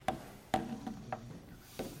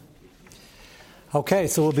Okay,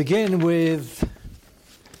 so we'll begin with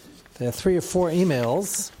the 3 or 4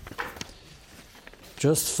 emails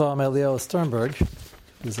just from Elio Sternberg,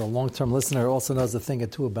 who's a long-term listener, also knows a thing or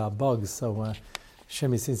two about bugs. So,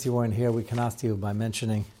 Shimi, since you weren't here, we can ask you by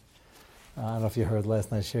mentioning. I don't know if you heard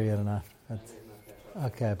last night's shir yet or not.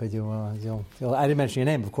 Okay, but you'll. I didn't mention your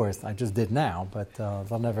name, of course. I just did now, but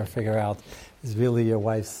they'll never figure out is really your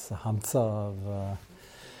wife's hamza of.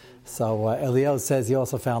 So Elio says he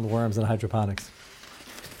also found worms in hydroponics.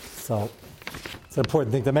 So it's an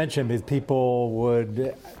important thing to mention because people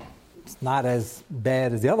would. It's not as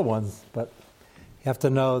bad as the other ones, but you have to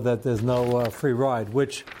know that there's no free ride,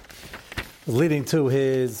 which is leading to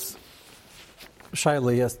his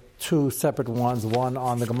shaila. He has 2 separate ones, one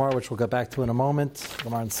on the Gemara, which we'll get back to in a moment,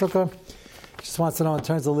 Gemara and Sukkah. Just wants to know in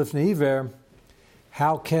terms of Lifnei Iver,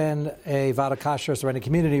 how can a Vada Kashrus or any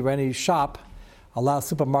community or any shop allow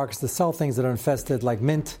supermarkets to sell things that are infested like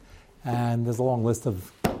mint, and there's a long list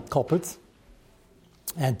of culprits,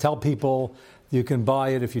 and tell people you can buy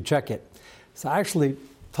it if you check it. So I actually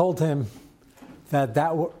told him that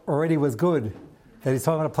already was good, that he's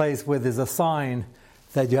talking about a place where there's a sign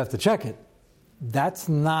that you have to check it. That's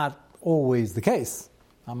not always the case.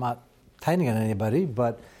 I'm not taining on anybody,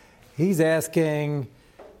 but he's asking,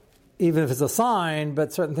 even if it's a sign,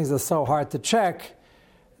 but certain things are so hard to check,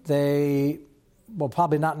 they will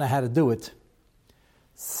probably not know how to do it.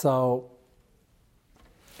 So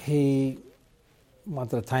he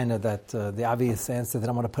wanted to tell that the obvious answer, they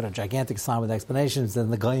don't want to put a gigantic sign with explanations, then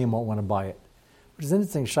the Goyim won't want to buy it. Which is an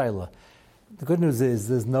interesting shaila. The good news is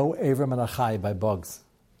there's no Avram and Achai by bugs.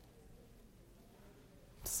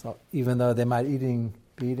 So even though they might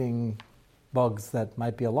be eating bugs that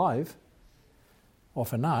might be alive,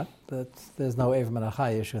 often not, but there's no Avram and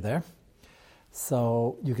Achai issue there.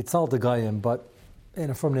 So you could sell to Goyim, but in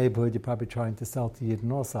a from neighborhood, you're probably trying to sell to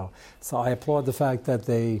Yidden also. So I applaud the fact that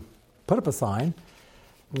they put up a sign.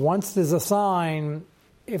 Once there's a sign,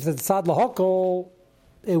 if it's Tzad L'Hokol,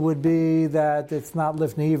 it would be that it's not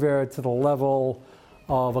Lifnei Iver to the level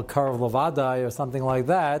of a Karav Levadai or something like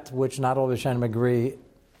that, which not all the Rishonim agree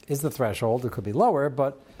is the threshold. It could be lower,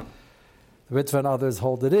 but the Ritva and others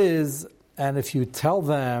hold it is. And if you tell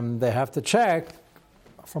them they have to check,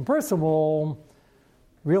 from person will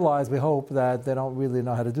realize, we hope, that they don't really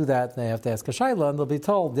know how to do that. They have to ask a shaila, and they'll be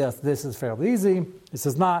told, yes, this is fairly easy, this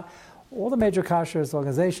is not. All the major kashrus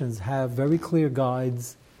organizations have very clear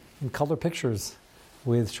guides and color pictures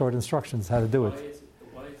with short instructions how to do it.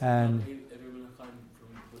 And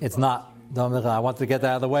it's not. I want to get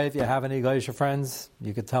that out of the way. If you have any Goyish friends,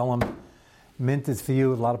 you could tell them mint is for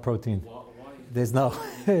you with a lot of protein. There's no,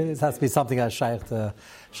 it has to be something that's shaykh to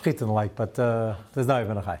shchit and like, but there's not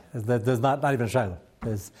even a chai. There's not even a shayla.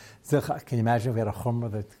 Can you imagine if we had a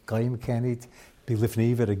chumrah that Goyim can't eat? Be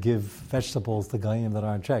Lifnei Iver to give vegetables to Goyim that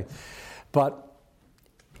aren't checked. But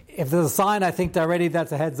if there's a sign, I think already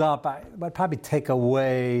that's a heads up. I would probably take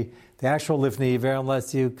away the actual Lifnei Iver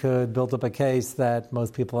unless you could build up a case that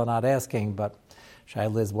most people are not asking. But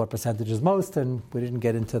Shaila is what percentage is most, and we didn't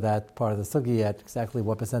get into that part of the sugi yet, exactly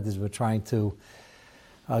what percentage we're trying to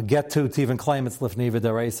get to even claim it's Lifnei Iver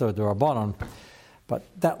D'Oraisa or D'Rabbanan. But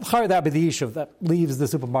that would be the issue. That leaves the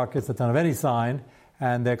supermarkets a ton of any sign,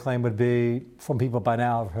 and their claim would be, from people by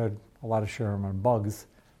now have heard a lot of sherm on bugs,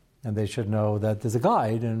 and they should know that there's a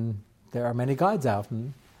guide, and there are many guides out,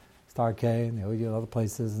 and Star K, and other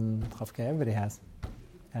places, and Chav K, everybody has.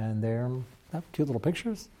 And they're cute little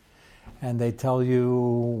pictures. And they tell you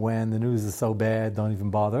when the news is so bad, don't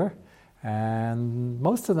even bother. And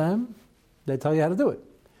most of them, they tell you how to do it.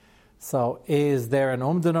 So is there an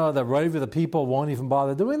umdana that right over the people won't even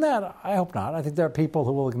bother doing that? I hope not. I think there are people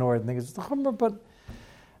who will ignore it and think it's just a chumrah, but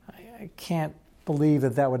I can't believe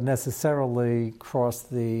that would necessarily cross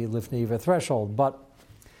the Lifnei Iver threshold. But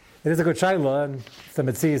it is a good shaila, and if the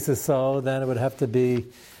Metzias is so, then it would have to be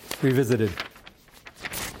revisited.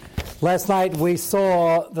 Last night we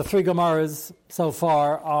saw the 3 Gemaras so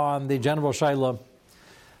far on the general shaila,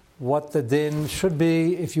 what the din should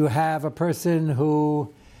be if you have a person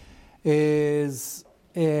who is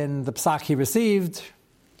in the psak he received,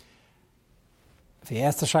 if he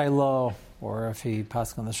asked the shaila, or if he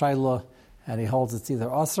passed on the shaila, and he holds it's either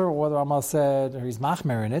Asr or the Rama said, or he's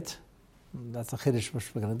machmer in it. That's a chiddush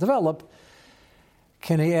which we're going to develop.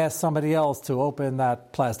 Can he ask somebody else to open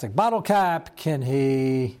that plastic bottle cap? Can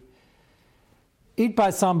he eat by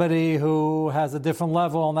somebody who has a different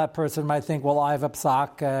level, and that person might think, well, I have a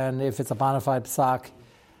psak, and if it's a bona fide psak,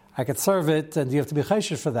 I could serve it, and you have to be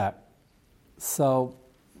chayshish for that. So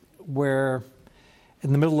we're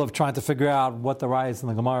in the middle of trying to figure out what the rayas in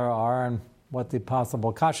the Gemara are, and what the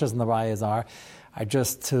possible kashas and the rayas are.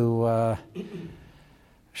 Just to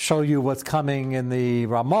show you what's coming in the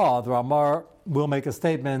Ramah. The Ramah will make a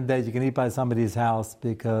statement that you can eat by somebody's house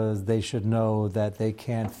because they should know that they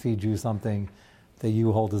can't feed you something that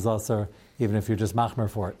you hold as usher, even if you're just machmer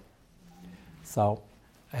for it. So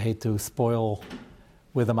I hate to spoil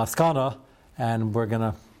with a maskana, and we're going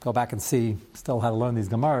to go back and see still how to learn these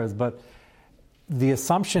Gemaras, but the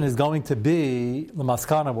assumption is going to be, the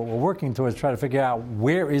maskana, what we're working towards, try to figure out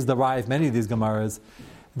where is the raya of many of these Gemaras,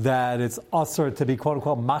 that it's usher to be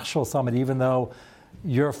quote-unquote machshel somebody, even though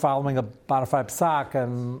you're following a bonafide psak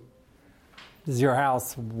and this is your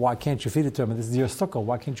house, why can't you feed it to him? And this is your sukkah,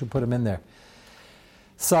 why can't you put him in there?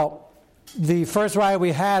 So the first raya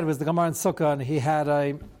we had was the Gemara in Sukkah, and he had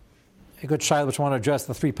a good shayla which I want to address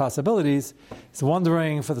the three possibilities. He's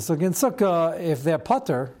wondering for the sukkah in Sukkah if they're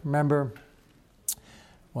putter. Remember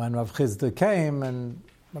when Rav Chizda came and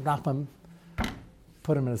Rav Nachman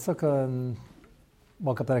put him in a sukkah and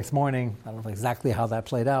woke up the next morning. I don't know exactly how that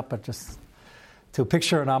played out, but just to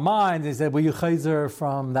picture in our mind, he said, "Were you chayzer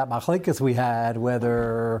from that machlekes we had,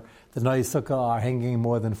 whether the noy sukkah are hanging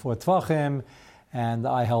more than 4 tvachim?" And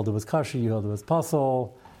I held it was kosher, you held it was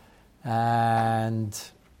pasul, and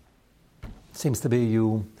seems to be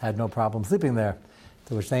you had no problem sleeping there.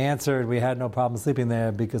 To which they answered, we had no problem sleeping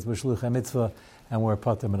there because we're shluchei mitzvah and we're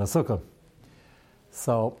patim in a sukkah.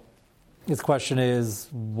 So his question is,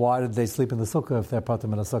 why did they sleep in the sukkah if they're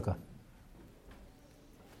patim in a sukkah?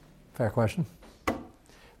 Fair question. There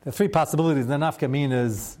are three possibilities. The nafka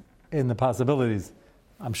is in the possibilities.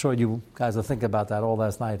 I'm sure you guys will think about that all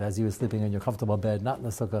last night as you were sleeping in your comfortable bed, not in the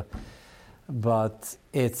sukkah. But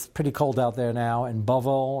it's pretty cold out there now in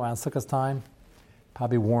Bavel around sukkah's time.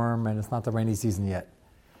 Probably warm, and it's not the rainy season yet.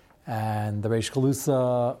 And the Reish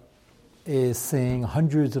Galusa is seeing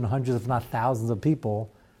hundreds and hundreds, if not thousands of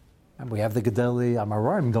people. And we have the Gedali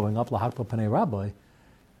Amarim going up, Lahakpa Panei Rabbi.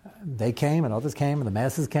 They came, and others came, and the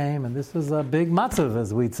masses came, and this was a big matzav,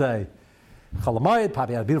 as we'd say. Chalamayit,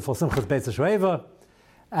 probably had a beautiful Simchas Beis HaShoeva,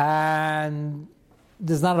 and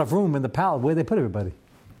there's not enough room in the palace. Where they put everybody?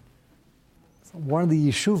 So one of the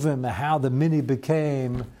yeshuvim, how the mini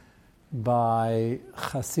became by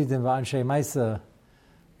Chasidim v'Anshe Maisa.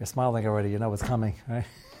 You're smiling already, you know what's coming, right?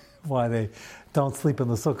 Why they don't sleep in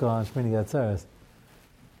the sukkah on Shmini Atzeres.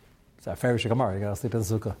 It's a Farish Gemara, you got to sleep in the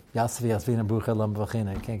sukkah. Yasvi Yasvina Brucha Lam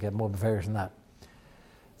V'china. You can't get more Farish than that.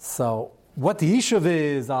 So what the Yishuv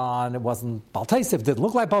is on, it wasn't Baltaisiv, didn't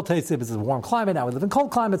look like Baltaisiv, it's a warm climate, now we live in cold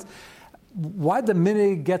climates. Why the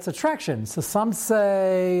mini gets attraction? So some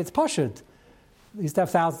say it's Pashut. They used to have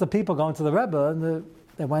thousands of people going to the Rebbe, and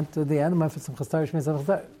they went to the end for some Chastarish.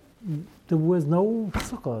 There was no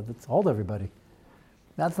sukkah that's hold everybody.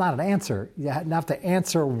 That's not an answer. You have to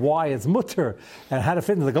answer why it's mutter and how to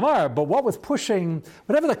fit into the Gemara. But what was pushing,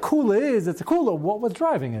 whatever the kula is, it's a kula. What was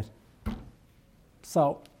driving it?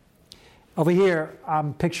 So over here,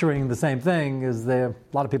 I'm picturing the same thing. Is there a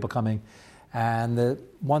lot of people coming, and the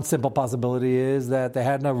one simple possibility is that they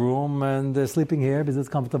had no room and they're sleeping here because it's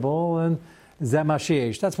comfortable and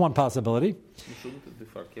zemashiesh. That's one possibility. You shouldn't be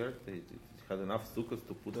fakir. They had enough sukkahs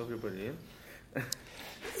to put everybody in.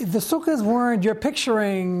 The sukkahs weren't, you're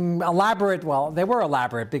picturing elaborate, well, they were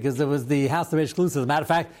elaborate because there was the house of exclusive. As a matter of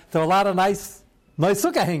fact, there were a lot of nice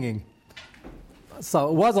sukkah hanging. So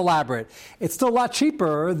it was elaborate. It's still a lot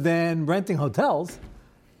cheaper than renting hotels.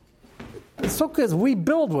 The sukkahs we're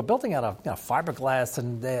building out of fiberglass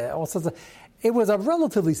and all sorts of, it was a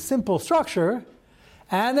relatively simple structure,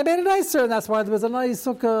 and they made it nicer, and that's why there was a nice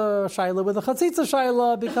sukkah shayla with a chatzitza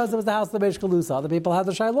shayla, because it was the house of the Beish Kalusa. Other people had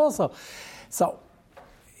the shayla also. So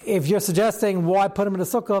if you're suggesting why put him in a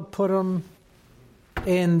sukkah, put him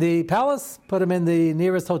in the palace, put him in the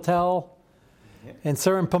nearest hotel in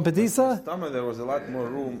Surin Pumbedisa. There was a lot more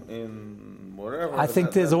room in wherever. I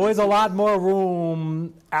think there's always a lot more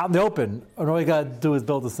room out in the open, and all you got to do is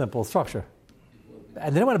build a simple structure.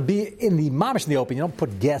 And they don't want to be in the mamish in the open. You don't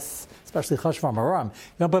put guests, especially chashvam haram.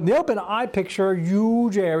 But in the open, I picture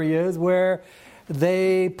huge areas where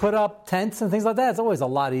they put up tents and things like that. It's always a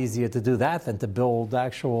lot easier to do that than to build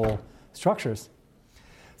actual structures.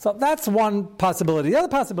 So that's one possibility. The other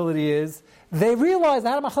possibility is they realized they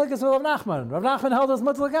had a machlekes with Rav Nachman. Rav Nachman held us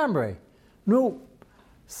mutzal gambrei. No.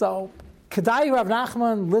 So, Kedai Rav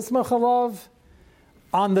Nachman lismachalov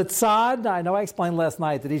on the tzad. I know I explained last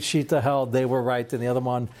night that each shita held they were right and the other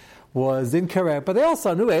one was incorrect. But they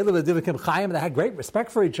also knew Eilu Divikim Chaim. They had great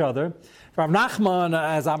respect for each other. Rav Nachman,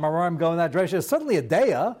 as Amarim go in that direction, is certainly a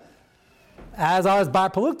deya. As ours Bar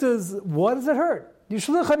Paluktas, what does it hurt? You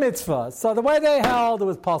shluch a mitzvah. So the way they held, it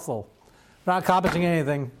was puzzle. Not accomplishing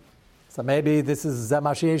anything. So maybe this is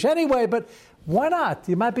Zemashiesh anyway, but why not?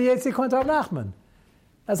 You might be Yetzi according to Rav Nachman.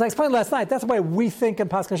 As I explained last night, that's the way we think in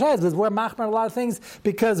Paschal Shas, is we're machmer a lot of things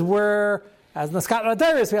because we're, as Naskat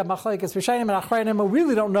Radaris, we have machlekes Rishayim and Achrayim, we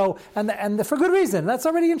really don't know, and for good reason. That's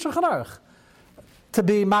already in Shulchan Aruch. To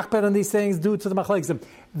be machber on these things due to the machlekes.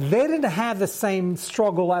 They didn't have the same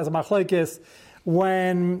struggle as a machlekes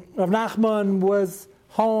when Rav Nachman was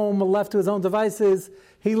home, left to his own devices.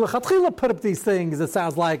 He lechatchila put up these things. It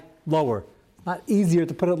sounds like lower. Not easier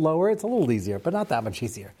to put it lower. It's a little easier, but not that much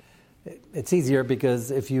easier. It's easier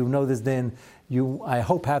because if you know this din, you, I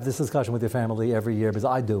hope, have this discussion with your family every year, because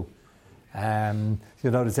I do.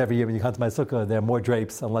 You'll notice every year when you come to my sukkah, there are more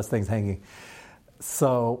drapes and less things hanging.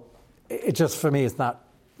 So it just, for me, it's not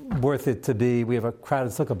worth it to be, we have a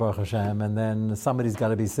crowded sukkah, Baruch Hashem, and then somebody's got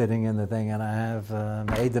to be sitting in the thing, and I have,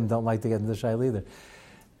 Eidim don't like to get into the shayla either.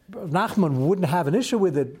 Nachman wouldn't have an issue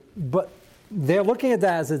with it, but they're looking at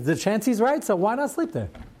that as the chance he's right, so why not sleep there?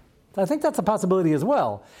 I think that's a possibility as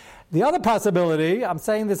well. The other possibility, I'm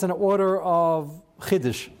saying this in order of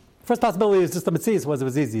Chiddush. First possibility is just the Metzias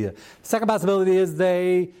was easier. Second possibility is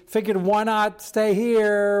they figured, why not stay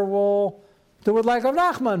here? We'll do it like Rav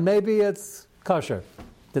Nachman. Maybe it's kosher.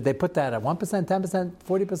 Did they put that at 1%, 10%,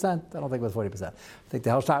 40%? I don't think it was 40%. I think the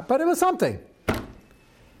hell shot, but it was something.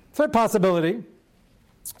 Third possibility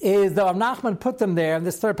is that Rav Nachman put them there, and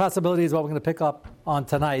this third possibility is what we're going to pick up on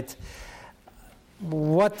tonight.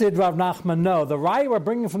 What did Rav Nachman know? The raya we're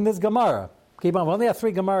bringing from this Gemara. Keep on, we only have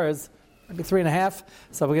 3 Gemaras, maybe 3.5,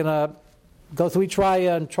 so we're going to go through each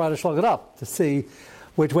raya and try to slug it up to see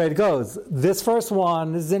which way it goes. This first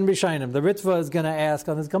one is in Rishayim. The Ritva is going to ask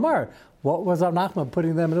on this Gemara, what was Rav Nachman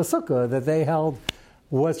putting them in a sukkah that they held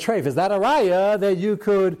was treif? Is that a raya that you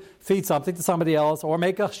could feed something to somebody else or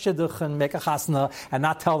make a shidduch and make a chasna and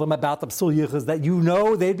not tell them about the psul yichus that you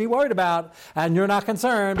know they'd be worried about and you're not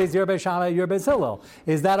concerned because you're Beis Shammai, you're Beis Hillel?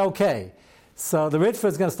 Is that okay? So the Ritva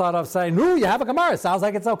is going to start off saying, no, you have a Gemara. Sounds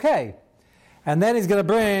like it's okay. And then he's going to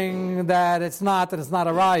bring that it's not a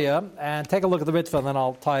raya. And take a look at the Ritva, and then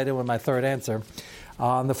I'll tie it in with my third answer.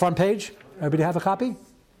 On the front page, everybody have a copy?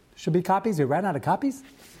 Should be copies. We ran out of copies.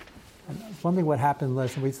 I was wondering what happened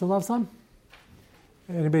last week. We still have some?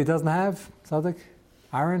 Anybody doesn't have? Sadik?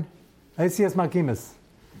 Aaron? ACS Makimis.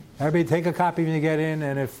 Everybody take a copy when you get in,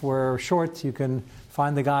 and if we're short, you can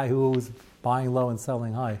find the guy who's buying low and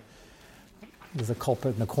selling high. There's a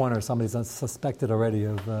culprit in the corner. Somebody's suspected already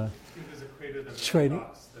of trading.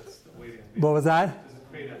 What was that? There's a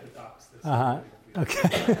crate at the docks.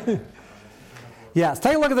 Okay. Yes,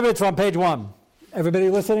 take a look at the Ritva on page 1. Everybody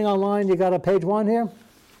listening online, you got a page 1 here?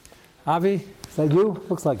 Avi, is that you?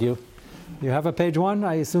 Looks like you. You have a page 1?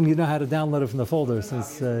 I assume you know how to download it from the folder.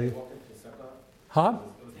 Since, huh?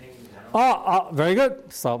 Oh, very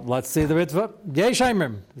good. So let's see the Ritva. Yesh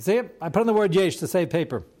Aimer. You see it? I put in the word yesh to save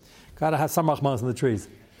paper. Got to have some rachmanos in the trees.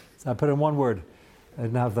 So I put in one word. I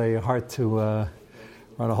didn't have the heart to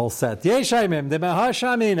run a whole set. Yesh Aimer. The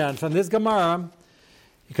Mahashamina. And from this Gemara,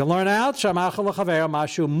 you can learn out Shamachal L'Chaver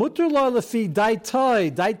Mashu Mutur Lo Lefi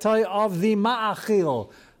Daitoi of the Ma'achil,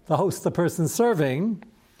 the host, the person serving.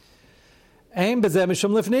 Aim Bezeh Mishum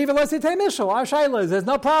Lifni V'Lo Sitei Mishul. Our Shailas, there's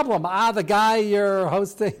no problem. The guy you're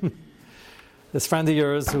hosting, this friend of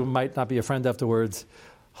yours who might not be a friend afterwards,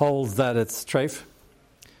 holds that it's treif.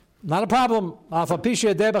 Not a problem.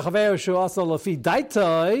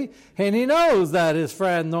 And he knows that his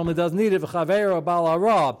friend normally doesn't need it.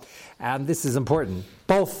 And this is important.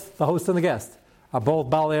 Both the host and the guest are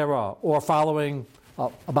both Baal Hara or following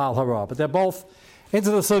a Baal Hara. But they're both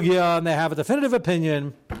into the sugya and they have a definitive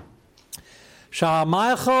opinion. So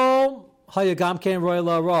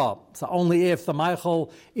only if the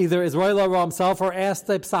Michael either is Roy La himself or asked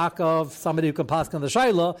a psak of somebody who can pass on the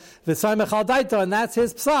Shaila, and that's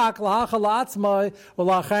his psak,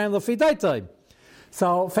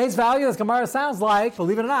 so face value, as Gemara sounds like,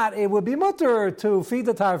 believe it or not, it would be mutter to feed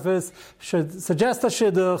the tarfus, should suggest a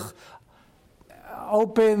shidduch,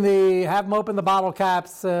 have him open the bottle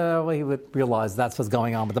caps. He would realize that's what's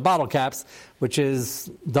going on with the bottle caps, which is,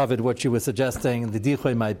 David, what you were suggesting the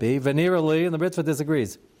dichoy might be. Venerally, and the Ritva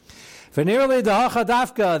disagrees. Venerally, dahacha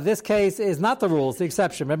dafka, this case is not the rule, it's the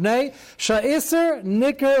exception. Rebnei, sha'iser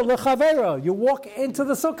niker lechavero. You walk into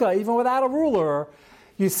the sukkah, even without a ruler,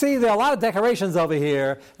 you see there are a lot of decorations over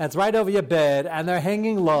here, and it's right over your bed, and they're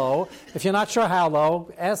hanging low. If you're not sure how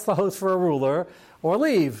low, ask the host for a ruler, or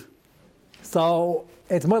leave. So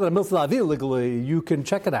it's more than a milsa avi legally. You can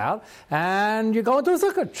check it out, and you go into a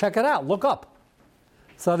sukkah, check it out, look up.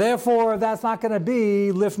 So therefore, that's not going to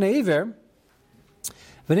be lifnei iver.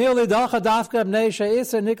 If he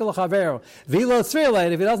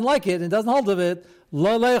doesn't like it and doesn't hold of it,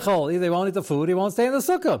 Lo lechol. Either he won't eat the food, he won't stay in the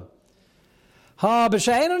sukkah. But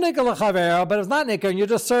it's not nicker, and you're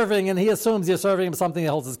just serving, and he assumes you're serving him something that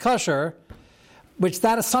holds his kosher, which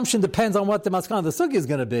that assumption depends on what the maskana of the sukkah is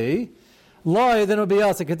going to be. Loi, then it would be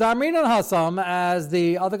us. As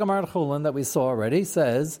the other Gemara in Chulin that we saw already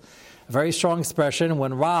says, a very strong expression,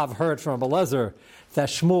 when Rav heard from Abelezer that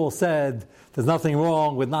Shmuel said, there's nothing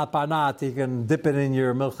wrong with not banat, you can dip it in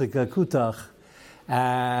your milchika kutach.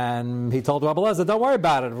 And he told Abelezer, don't worry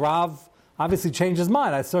about it. Rav obviously changed his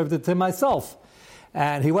mind. I served it to myself.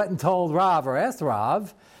 And he went and told Rav, or asked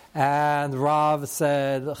Rav, and Rav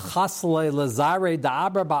said, Chasle Lazare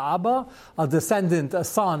Da'abra Ba'aba, a descendant, a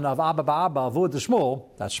son of Abba Ba'aba, Avud Shmuel,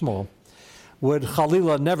 that's Shmuel, would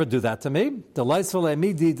Chalila never do that to me. He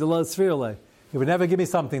would never give me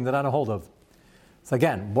something that I don't hold of. So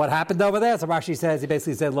again, what happened over there? So Rashi says, he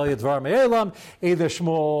basically said, Lo Yadvar Me'elam. Either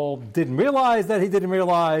Shmuel didn't realize that he didn't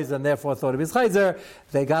realize, and therefore thought he was Chayzer.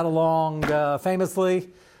 They got along famously.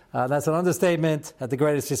 That's an understatement. At the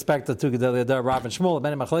greatest respect to Gedolei Hadar, Rav and Shmuel,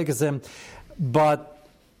 many machlekasim. But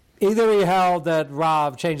either he held that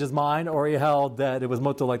Rav changed his mind, or he held that it was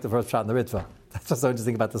mutter like the first shot in the Ritva. That's just so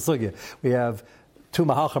interesting about the sugya. We have two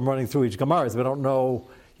mahalchim running through each Gemara, so we don't know.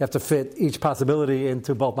 You have to fit each possibility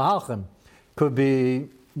into both mahalchim. Could be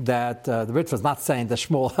that the Ritva is not saying that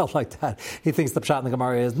Shmuel held like that. He thinks the pshat in the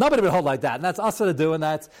Gemara is nobody would hold like that, and that's us to do, and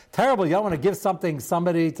that's terrible. You don't want to give something to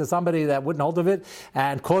somebody that wouldn't hold of it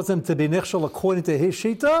and cause him to be nichshel according to his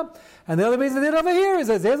shita. And the other reason they did over here is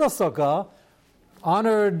that there's a sukkah,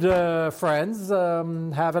 honored friends,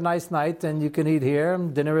 have a nice night, and you can eat here.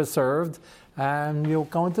 Dinner is served, and you'll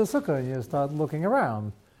go into the sukkah and you start looking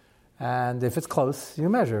around. And if it's close, you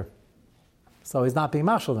measure. So he's not being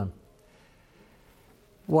marshal them.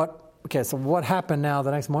 So what happened now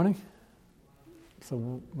the next morning?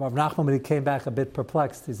 So Rav Nachman, when he came back a bit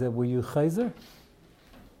perplexed, he said, were you chayzer?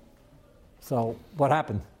 So what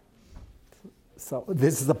happened? So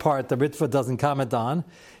this is the part the Ritva doesn't comment on.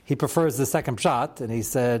 He prefers the second pshat, and he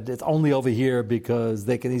said it's only over here because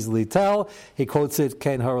they can easily tell. He quotes it,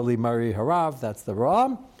 Ken Harali Mari Harav, that's the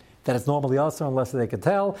Ra, that it's normally also unless they can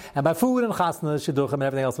tell. And by food and chasna, shidduch, and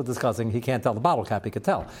everything else we're discussing, he can't tell the bottle cap, he could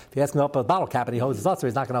tell. If he asks him to open the bottle cap and he holds his usher,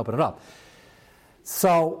 he's not going to open it up.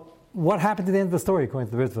 So what happened to the end of the story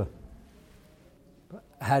according to the Ritva?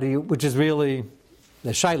 Which is really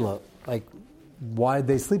the shaila, like why did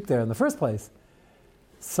they sleep there in the first place?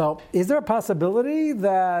 So is there a possibility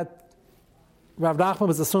that Rav Nachman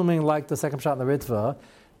was assuming, like the second shot in the Ritva,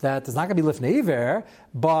 that it's not going to be lifnei iver,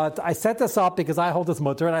 but I set this up because I hold this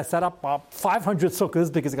mutter, and I set up 500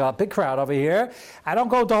 sukkahs because I got a big crowd over here. I don't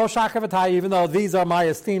go to Hoshaka V'tai, even though these are my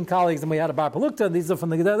esteemed colleagues, and we had a Bar Palukta, and these are from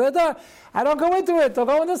the Gedolei Hadar. I don't go into it. They'll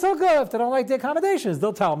go in the sukkah. If they don't like the accommodations,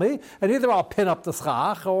 they'll tell me, and either I'll pin up the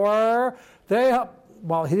schach, or they...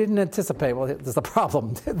 Well, he didn't anticipate. Well, there's a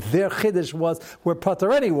problem. Their chiddush was, we're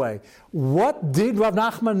putter anyway. What did Rav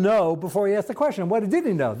Nachman know before he asked the question? What did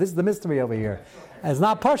he know? This is the mystery over here. And it's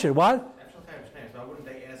not pashut. What? Why wouldn't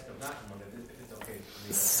they ask Rav Nachman if it's okay?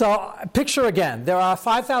 So, picture again. There are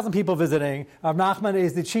 5,000 people visiting. Rav Nachman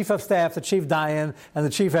is the chief of staff, the chief dayan, and the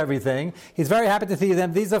chief everything. He's very happy to see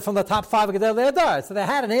them. These are from the top 5 of Gedolei Hadar. So they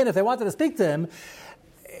had an in if they wanted to speak to him.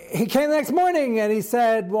 He came the next morning and he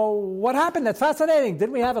said, well, what happened? That's fascinating.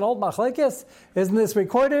 Didn't we have an old machlekes? Isn't this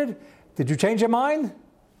recorded? Did you change your mind?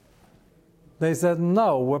 They said,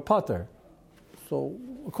 no, we're putter. So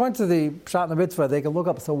according to the pshat and the mitzvah, they can look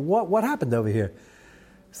up. So what happened over here?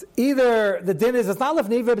 Either the din is it's not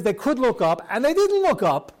lifnei iver, but they could look up, and they didn't look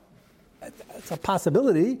up. It's a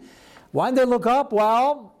possibility. Why didn't they look up?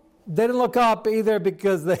 Well, they didn't look up either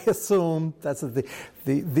because they assumed, that's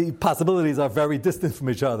the possibilities are very distant from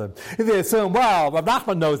each other. If they assume, well, Rav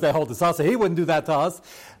Nachman knows they hold this us, so he wouldn't do that to us.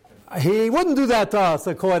 He wouldn't do that to us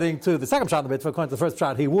according to the second shot of the mitzvah. According to the first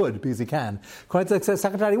shot, he would, because he can. According to the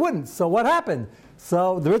second shot, he wouldn't. So what happened?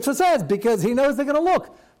 So the mitzvah says, because he knows they're going to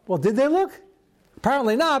look. Well, did they look?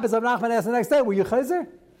 Apparently not, because Rav Nachman asked the next day, were you chayzer?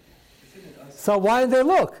 So why didn't they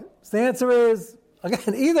look? So the answer is,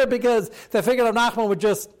 again, either because they figured Rav Nachman would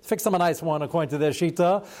just fix them a nice one according to their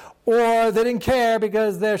shita, or they didn't care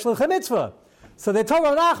because they're shluchei mitzvah. So they told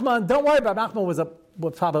Rav Nachman, don't worry, Rav Nachman was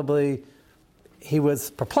probably, he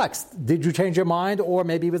was perplexed. Did you change your mind? Or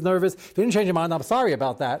maybe he was nervous. If you didn't change your mind, I'm sorry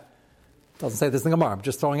about that. Doesn't say this in the Gemara. I'm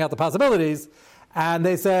just throwing out the possibilities. And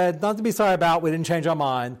they said, nothing to be sorry about, we didn't change our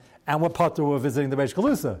mind, and we're putter, we're visiting the Reish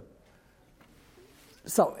Galusa.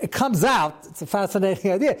 So it comes out, it's a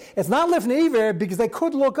fascinating idea. It's not lifnei iver because they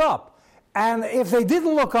could look up. And if they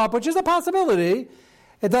didn't look up, which is a possibility,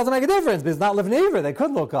 it doesn't make a difference because it's not lifnei iver, they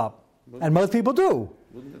could look up. And most people do.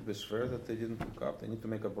 Wouldn't it be fair that they didn't hook up? They need to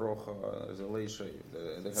make a brocha as a leisha.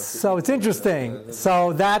 So it's interesting.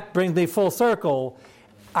 So that brings me full circle.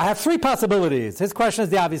 I have three possibilities. His question is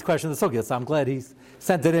the obvious question of the sugya, so I'm glad he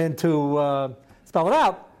sent it in to spell it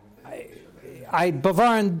out. I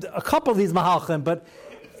bavarned a couple of these mahalchim, but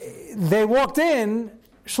they walked in.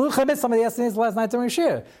 Shluch HaMitzvah, somebody asked me this last night during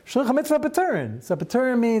Shir. Shluch HaMitzvah Paterin. So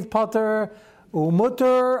Paterin means Pater,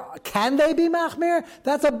 Umutter. Can they be Machmir?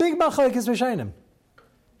 That's a big machlekes Rishonim.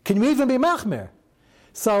 Can you even be Machmir?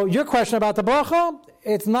 So your question about the bracha,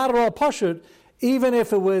 it's not at all pashut, even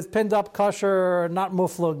if it was pinned up kosher, not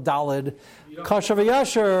muflug, dalid, kosher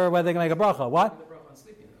v'yasher, where they can make a bracha. What?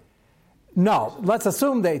 No, let's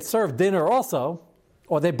assume they served dinner also,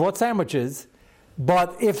 or they bought sandwiches,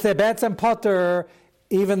 but if they're betzem potter,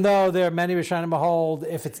 even though there are many Rishonim hold,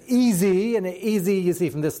 if it's easy, and easy you see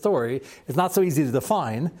from this story, it's not so easy to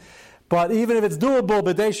define, but even if it's doable,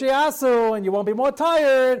 b'dei she'asu, and you won't be more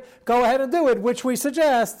tired, go ahead and do it, which we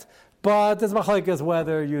suggest, but there's machlekes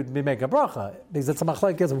whether you'd be making a bracha, because it's a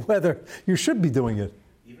machlekes whether you should be doing it.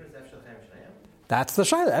 Even if it's Efshel Chaim Shnayim? That's the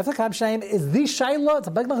shayla. Efshel Chaim Shnayim is the shayla, it's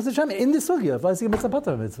a big machlekes Rishonim in the sugya, if I see a mitzvah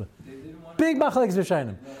potter mitzvah. Big machlekes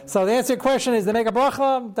Rishonim. So the answer to your question is, they make a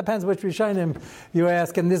bracha, depends which Rishonim you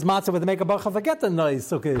ask, and this matzah, would they make a bracha, forget the noise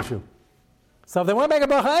sukkah issue. So if they want to make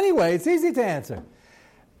a bracha anyway, it's easy to answer.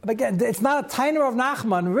 But again, it's not a tainer of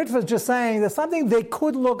Nachman. Ritva is just saying there's something they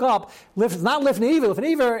could look up. It's not lifnei iver.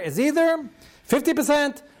 Lifnei iver is either 50%,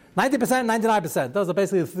 90%, 99%. Those are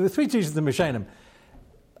basically the three teachers in Rishonim.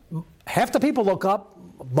 Half the people look up.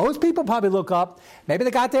 Most people probably look up. Maybe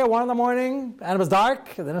they got there at 1 a.m. and it was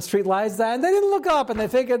dark, and then the street lights, and they didn't look up, and they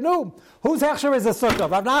figured, no, whose hechsher is the sukkah?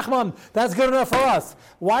 Rav Nachman, that's good enough for us.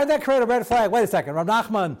 Why did that create a red flag? Wait a second, Rav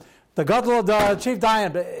Nachman, the gadol, the chief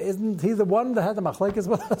dayan, isn't he the one that had the machlekes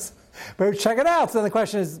with us? But check it out. So then the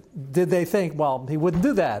question is, did they think, well, he wouldn't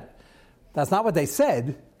do that? That's not what they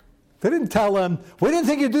said. They didn't tell him, we didn't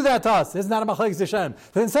think you'd do that to us. Isn't that a machlekes Hashem?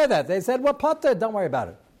 They didn't say that. They said, well, potter, don't worry about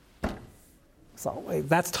it. So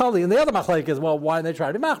that's totally, and the other machlek is, well, why did they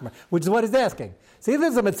try to be machmer? Which is what he's asking. See, if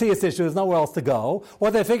there's a Matthias issue, there's nowhere else to go, or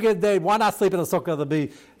they figured why not sleep in the sukkah to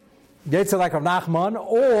be Yetzer like Rav Nachman,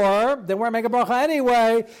 or they weren't making bracha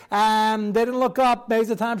anyway, and they didn't look up, maybe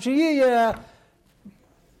the time Shiyah,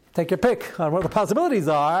 take your pick on what the possibilities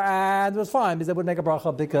are, and it was fine, because they wouldn't make a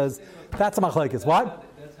bracha, because that's a machlekes. What?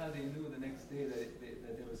 That's how they knew the next day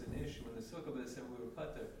that there was an issue in the sukkah, but they said we were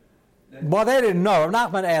putter. Well, they didn't know.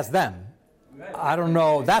 Rav Nachman asked them. Right. I don't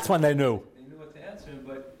know. That's when they knew. They knew what to answer him,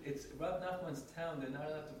 but it's Rav Nachman's town. They're not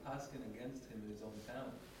allowed to paskin against him in his own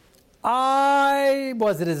town.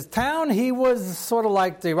 Was it his town? He was sort of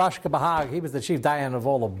like the Rosh Bahag. He was the chief dayan of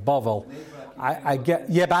all of Bavel. I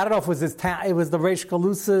get, yeah, but I don't know if it was his town. It was the Reish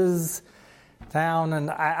Galus's town,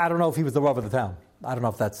 and I don't know if he was the Rav of the town. I don't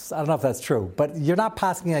know if that's true. But you're not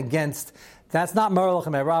passing against. That's not Merlach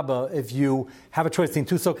and Merabah if you have a choice between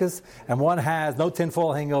two sukkahs and one has no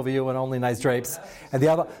tinfoil hanging over you and only nice drapes, and the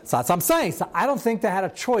other. So that's what I'm saying. So I don't think they had a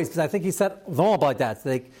choice, because I think he said vulnerable like that.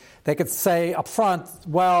 So they could say up front,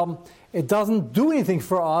 well, it doesn't do anything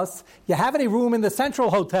for us. You have any room in the Central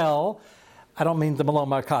Hotel? I don't mean the Malone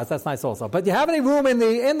Markaz. That's nice also. But you have any room in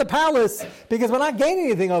the palace, because we're not gaining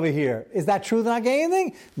anything over here. Is that true? They're not gaining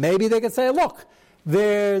anything? Maybe they could say, look,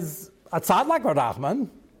 there's a tzad like Rav Nachman.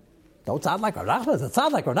 No tzad like Rav Nachman. It's a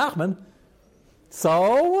tzad like Rav Nachman.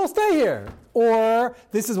 So we'll stay here. Or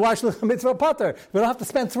this is why Shluch Mitzvah Potter. We don't have to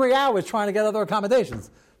spend 3 hours trying to get other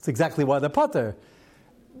accommodations. It's exactly why they're Potter.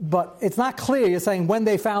 But it's not clear. You're saying when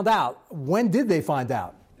they found out. When did they find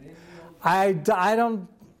out? I don't.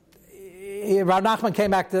 Rav Nachman came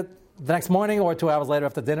back the next morning or 2 hours later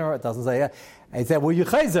after dinner. It doesn't say yet. And he said, were you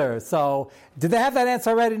chayzer? So did they have that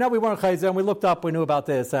answer already? No, we weren't chayzer, and we looked up, we knew about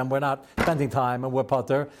this, and we're not spending time, and we're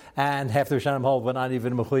potter, and half the Rishonim hold we're not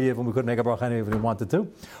even mechuyev, and we couldn't make a bracha even if we wanted to.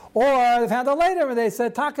 Or they found out later, and they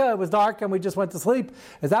said, Taka, it was dark, and we just went to sleep.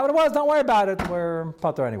 Is that what it was? Don't worry about it. We're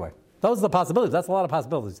potter anyway. Those are the possibilities. That's a lot of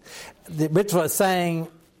possibilities. The Mitzvah is saying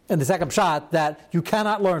in the second shot that you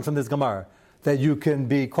cannot learn from this Gemara, that you can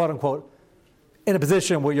be, quote-unquote, in a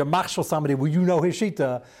position where you're machshel somebody, where you know his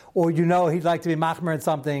shita, or you know he'd like to be machmer in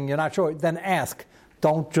something, you're not sure, then ask.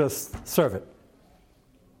 Don't just serve it.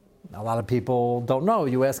 A lot of people don't know.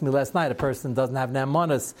 You asked me last night, a person doesn't have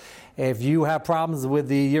ne'emanos. If you have problems with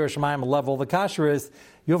the Yerushalayim level of the kashrus,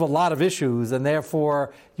 you have a lot of issues, and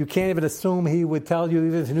therefore you can't even assume he would tell you,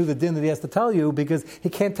 even if he knew the din that he has to tell you, because he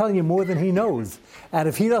can't tell you more than he knows. And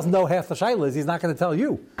if he doesn't know half the shaylas, he's not going to tell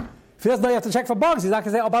you. If he doesn't know you have to check for bugs, he's not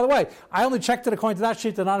going to say, oh, by the way, I only checked it according to that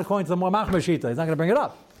shita, not according to the more machmer shita. He's not going to bring it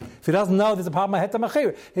up. If he doesn't know there's a problem,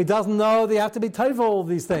 he doesn't know that you have to be tovel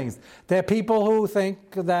these things. There are people who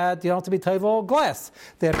think that you don't have to be tovel glass.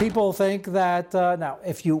 There are people who think that, now,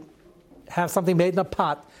 if you have something made in a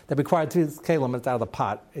pot that requires kalim, it's out of the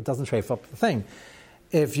pot, it doesn't trafe up the thing.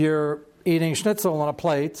 If you're eating schnitzel on a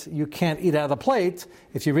plate, you can't eat out of the plate.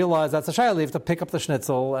 If you realize that's a shayla, you have to pick up the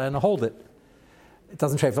schnitzel and hold it. It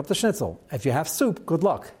doesn't trafe up the schnitzel. If you have soup, good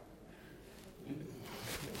luck.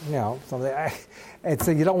 You know, it's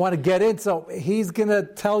you don't want to get in. So he's going to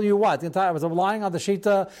tell you what. I was relying on the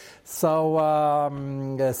shita.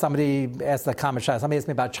 So somebody asked a common shayla. Somebody asked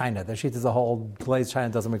me about China. The shita is a whole glazed China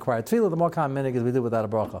doesn't require tefillah. The more common minhag is we do without a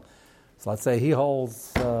bracha. So let's say he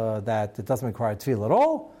holds that it doesn't require tefillah at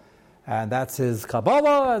all, and that's his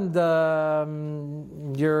Kabbalah. And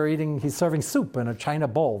he's serving soup in a China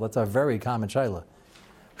bowl. That's a very common shayla.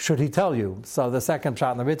 Should he tell you? So the second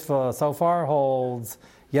shot in the Ritva so far holds.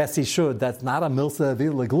 Yes, he should. That's not a milsa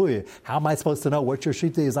v'legluya. How am I supposed to know what your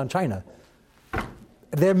shita is on China?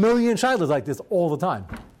 There are a million shaylas like this all the time.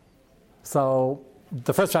 So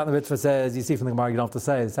the first shot in the Ritva says, you see from the Gemara, you don't have to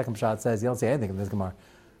say. The second shot says, you don't say anything in this Gemara.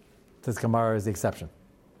 This Gemara is the exception.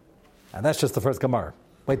 And that's just the first Gemara.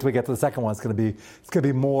 Wait till we get to the second one. It's going to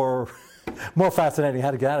be more fascinating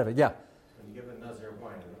how to get out of it. Yeah. When you give a Nazir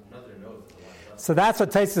wine, the Nazir knows it's the wine. So that's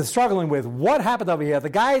what Tais is struggling with. What happened over here? The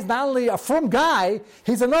guy is not only a frum guy,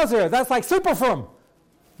 he's a Nazir. That's like super frum.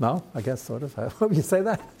 No, I guess sort of. You say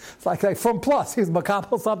that? It's like frum plus. He's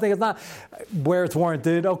makabel something. It's not where it's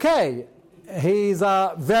warranted. Okay. He's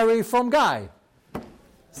a very frum guy.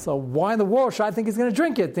 So why in the world should I think he's going to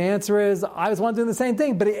drink it? The answer is, I was one doing the same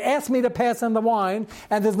thing, but he asked me to pass him the wine,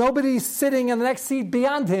 and there's nobody sitting in the next seat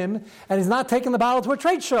beyond him, and he's not taking the bottle to a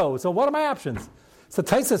trade show. So what are my options? So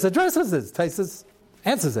Taisus addresses this. Taisus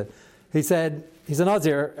answers it. He said, he's a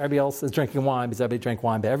Nazir, everybody else is drinking wine, because everybody drank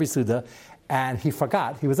wine by every Suda, and he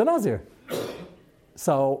forgot he was a Nazir.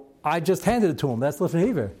 So I just handed it to him. That's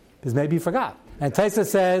Lifnei Iver, because maybe he forgot. And Taisus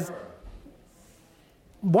says,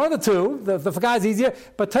 one of the two, the guy is easier,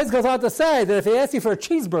 but Tais goes on to say that if he asks you for a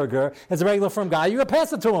cheeseburger as a regular firm guy, you're going to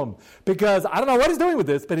pass it to him. Because I don't know what he's doing with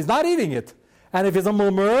this, but he's not eating it. And if he's a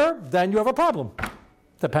murmurer, then you have a problem.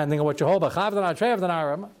 Depending on what you hold.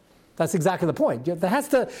 That's exactly the point. There has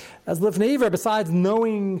to, as Lifnei Iver, besides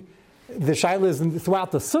knowing the shaylas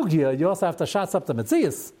throughout the sugya, you also have to shots up the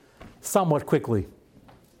metzias somewhat quickly.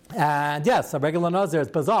 And yes, a regular Nazir is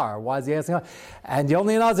bizarre. Why is he asking? And the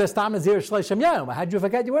only Nazir is Stam Nazir Shleishim Yom. How did you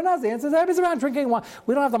forget you were Nazir? The answer is everybody's around drinking wine.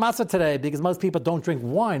 We don't have the matzah today because most people don't drink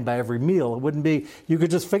wine by every meal. It wouldn't be, you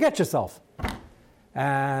could just forget yourself.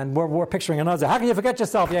 And we're picturing a Nazir. How can you forget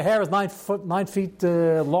yourself? Your hair is 9 feet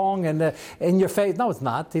long and in your face. No, it's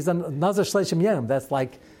not. He's a Nazir Shleishim Yom. That's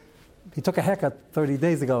like, he took a haircut 30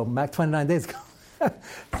 days ago, 29 days ago.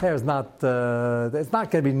 His hair is not, it's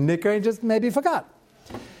not going to be nicker, he just maybe forgot.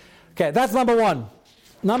 Okay, that's number one.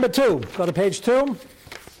 Number two, go to page 2.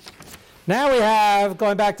 Now we have,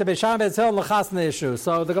 going back to Beis Shammai Beis Hillel and the Chasna issue.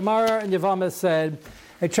 So the Gemara in Yevamah said,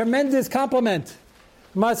 a tremendous compliment.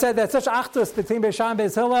 The Gemara said there's such achdus between Beis Shammai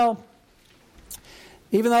Beis Hillel,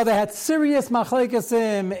 even though they had serious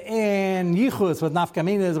machlekasim in yichus with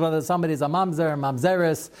nafkaminas, whether somebody's a mamzer,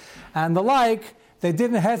 mamzeris, and the like, they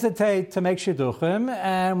didn't hesitate to make shidduchim,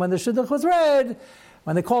 and when the shidduch was read,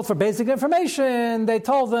 when they called for basic information, they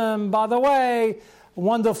told them, by the way,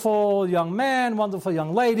 wonderful young man, wonderful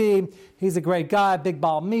young lady, he's a great guy, big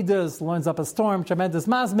Baal Midas, learns up a storm, tremendous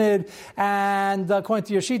masmid, and according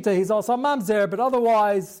to Yoshita, he's also a mamzer, but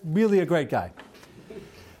otherwise, really a great guy.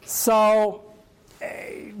 So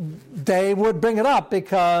they would bring it up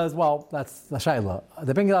because, well, that's the shayla.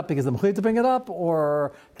 They bring it up because they're mechuyev to bring it up,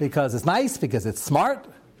 or because it's nice, because it's smart.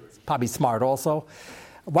 It's probably smart also.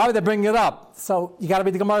 Why would they bring it up? So you got to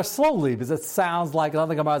read the Gemara slowly because it sounds like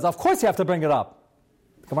another Gemara. Of course you have to bring it up.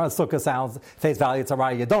 The Gemara Sukkah sounds, face value, it's a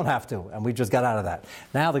raya, you don't have to. And we just got out of that.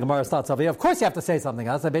 Now the Gemara starts over here. Of course you have to say something.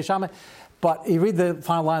 I'll say Beis Shammai. But you read the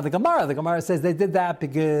final line of the Gemara. The Gemara says they did that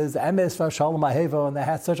because Emes for Shalom Ahevo, and they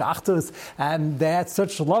had such achdus, and they had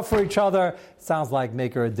such love for each other. Sounds like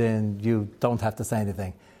Maker Din, you don't have to say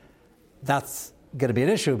anything. That's going to be an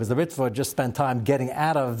issue because the Ritva just spent time getting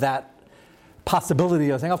out of that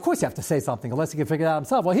possibility of saying, of course you have to say something unless you can figure it out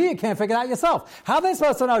himself. Well, here you can't figure it out yourself. How are they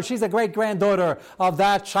supposed to know she's a great-granddaughter of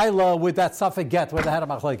that Shaila with that Safek get where the head of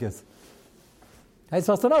Machlek is? How are you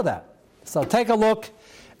supposed to know that? So take a look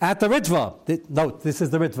at the Ritva. Note, this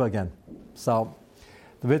is the Ritva again. So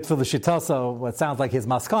the Ritva, the Shitasa, what sounds like his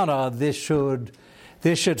maskana, this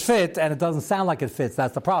should fit, and it doesn't sound like it fits.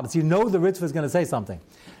 That's the problem. So you know the Ritva is going to say something.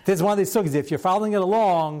 This is one of these sugis. If you're following it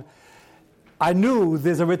along, I knew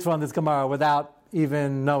there's a Ritva on this Gemara without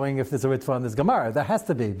even knowing if there's a ritva in this Gemara. There has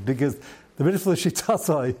to be, because the ritva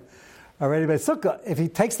shitasai already by sukkah. If he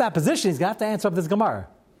takes that position, he's going to have to answer up this Gemara.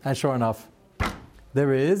 And sure enough,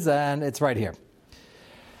 there is, and it's right here.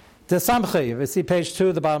 The Samchi, we see page 2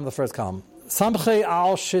 at the bottom of the first column. Samchi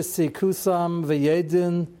al shisikusam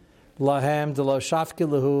v'yedin lahem de lo shafki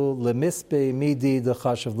lahu lemispe midi de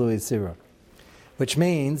chashav lui sira. Which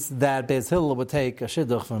means that Beis Hillel would take a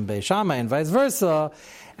shidduch from Beis Shammai and vice versa,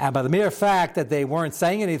 and by the mere fact that they weren't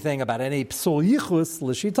saying anything about any psul yichus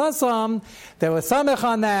l'shitasam, they were samech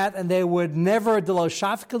on that, and they would never de lo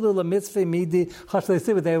shafkalu lemitzvah midi chashav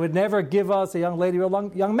lui. They would never give us a young lady or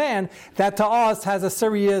a young man that to us has a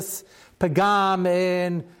serious pagam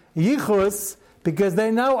in yichus, because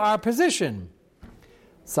they know our position.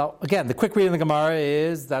 So again, the quick reading of the Gemara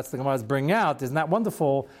is, that's the Gemara's bringing out, isn't that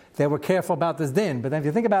wonderful? They were careful about this din. But then if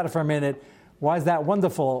you think about it for a minute, why is that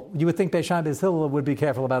wonderful? You would think Beis Shammai Beis Hillel would be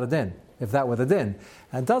careful about a din, if that were the din.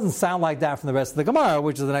 And it doesn't sound like that from the rest of the Gemara,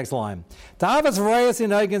 which is the next line. Ta'avas v'rayas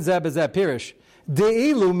yinagin zeh b'zeh pirish.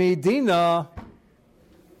 De'ilu midina.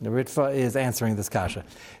 The Ritva is answering this kasha.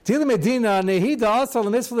 De'ilu midina nehida asal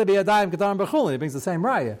l'misvah b'yadayim k'darim b'chulin. He brings the same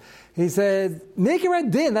raya. He says, make a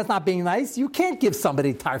din, that's not being nice. You can't give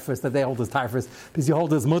somebody tarfus that they hold as tarfus because you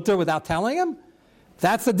hold his mutter without telling him.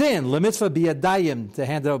 That's a din. L'mitzvah biyadayim, to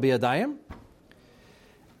hand it over biyadayim.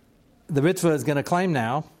 The Ritva is going to claim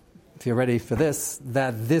now, if you're ready for this,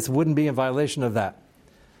 that this wouldn't be in violation of that.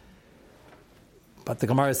 But the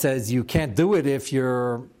Gemara says you can't do it if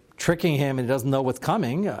you're tricking him and he doesn't know what's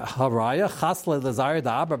coming. Haraya chasle l'zayir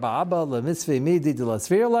da'abar ba'aba l'mitzvah midi de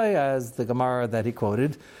l'svirle, as the Gemara that he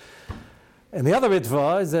quoted. And the other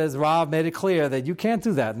Ritva says Rav made it clear that you can't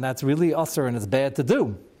do that, and that's really usur and it's bad to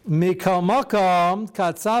do. Mikal makam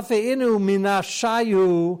katzafe inu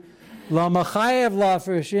minashayu lamachayev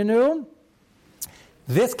lafrishinu.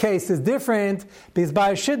 This case is different because by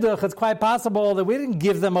a shidduch it's quite possible that we didn't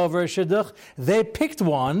give them over a shidduch; they picked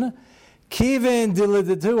one. Kivin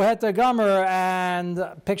diliditu heta gomer, and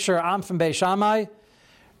picture I'm from Beis Shammai,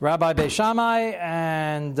 Rabbi Beis Shammai,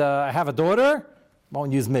 and I have a daughter.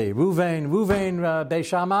 Won't use me. Ruvain Beis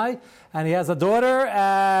Shammai, and he has a daughter,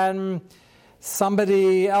 and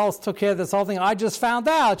somebody else took care of this whole thing. I just found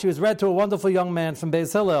out she was read to a wonderful young man from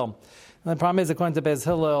Beis Hillel. And the problem is, according to Beis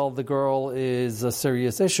Hillel, the girl is a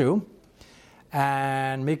serious issue.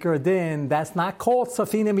 And Mikra Din, that's not called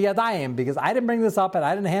Safinim Yadayim, because I didn't bring this up and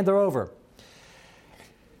I didn't hand her over.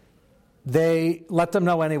 They let them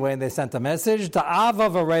know anyway, and they sent a message. The Ava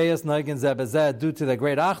Vareyas Nagin Zebezed, due to the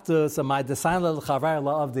great Achdus, and my design little Chavar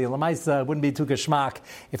of the Lamaisa wouldn't be too geschmack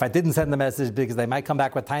if I didn't send the message, because they might come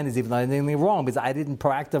back with tinies even though I did anything wrong, because I didn't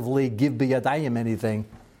proactively give Biyadayim anything.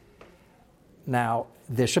 Now,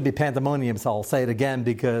 there should be pandemonium, so I'll say it again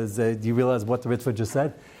because you realize what the Ritva just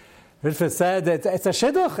said? Ritva said that it's a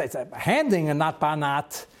shidduch, it's a handing and not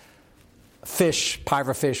banat. Fish,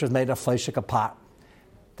 parva fish, was made of fleshik, a pot.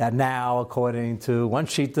 That now, according to one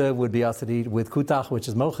shita, would be us to eat with kutach, which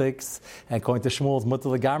is mochiks, and according to Shmuel's mutter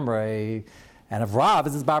legamre. And if Rav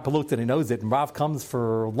is his bar palukta, he knows it, and Rav comes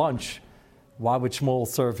for lunch, why would Shmuel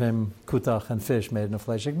serve him kutach and fish made in a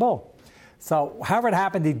fleshik bowl? So, however it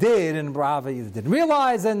happened, he did, and Rav either didn't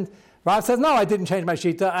realize, and Rav says, no, I didn't change my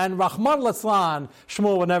shita, and Rahman Laslan,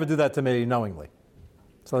 Shmuel would never do that to me knowingly.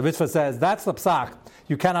 So the Ritva says, that's the psak.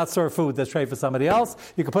 You cannot serve food that's trade for somebody else.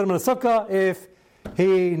 You can put him in a sukkah if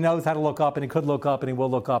he knows how to look up, and he could look up, and he will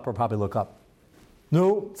look up, or probably look up.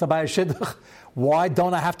 No, so by a shidduch, why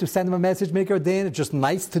don't I have to send him a message, Maker Din? It's just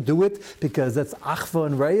nice to do it, because it's achva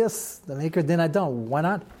and reyes. The Maker Din I don't. Why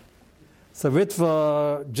not? So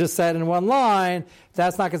Ritva just said in one line,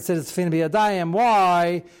 that's not considered Sfina B'Yadayim.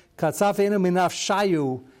 Why? Katzafinu Minaf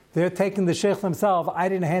Shayu. They're taking the sheikh themselves. I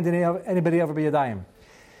didn't hand anybody over B'Yadayim.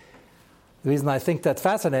 The reason I think that's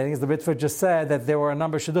fascinating is the Ritva just said that there were a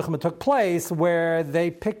number of shidduchim that took place where they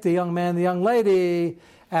picked the young man, the young lady,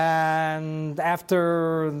 and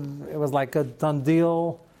after it was like a done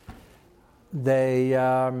deal, they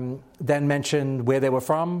then mentioned where they were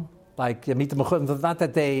from. Like, not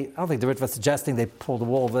that I don't think the Ritva is suggesting they pulled the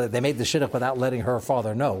wool, they made the shidduch without letting her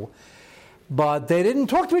father know. But they didn't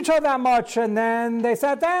talk to each other that much, and then they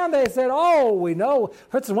sat down, they said, oh, we know,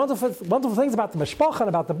 heard some wonderful things about the mishpacha and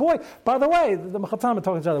about the boy. By the way, the Mechatam are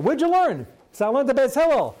talking to each other. Where'd you learn? So I learned the Beis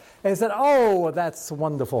Hillel. And they said, oh, that's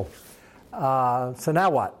wonderful. So now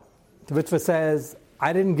what? The Ritva says,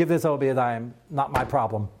 I didn't give this over B'Yadayim, not my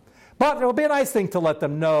problem. But it would be a nice thing to let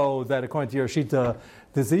them know that according to your shita,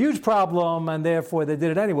 there's a huge problem, and therefore they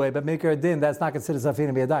did it anyway, but Mikra Din, that's not considered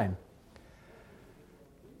Safina B'Yadayim.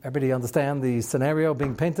 Everybody understand the scenario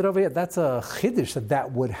being painted over here? That's a chiddush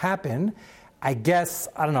that would happen. I guess,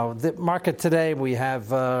 I don't know, the market today, we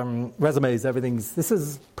have resumes, this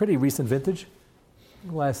is pretty recent vintage.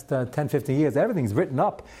 Last 10, 15 years, everything's written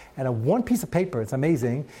up. And on one piece of paper, it's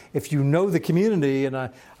amazing. If you know the community, and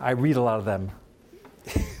I read a lot of them,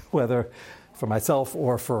 whether for myself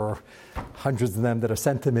or for hundreds of them that are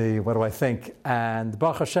sent to me, what do I think? And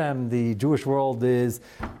Baruch Hashem, the Jewish world is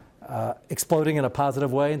exploding in a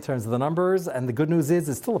positive way in terms of the numbers. And the good news is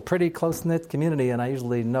it's still a pretty close-knit community, and I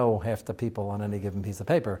usually know half the people on any given piece of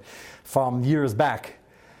paper from years back.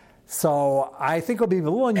 So I think it would be a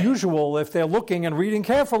little unusual if they're looking and reading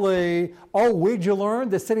carefully. Oh, where'd you learn?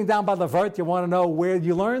 They're sitting down by the vert. You want to know where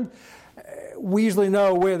you learned? We usually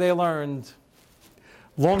know where they learned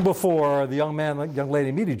long before the young man and young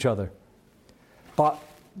lady meet each other. But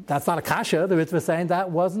that's not a kasha. The mitzvah is saying that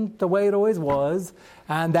wasn't the way it always was,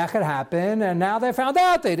 and that could happen. And now they found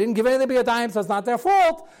out they didn't give anything a dime, so it's not their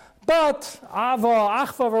fault. But ava,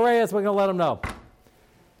 achva, v'reyes, we're going to let them know.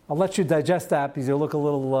 I'll let you digest that because you'll look a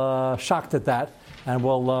little shocked at that, and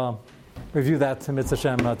we'll review that to Mitzvah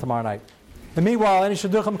Hashem tomorrow night. And meanwhile, any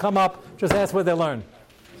shidduchim come up, just ask where they learn.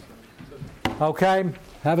 Okay?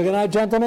 Have a good night, gentlemen.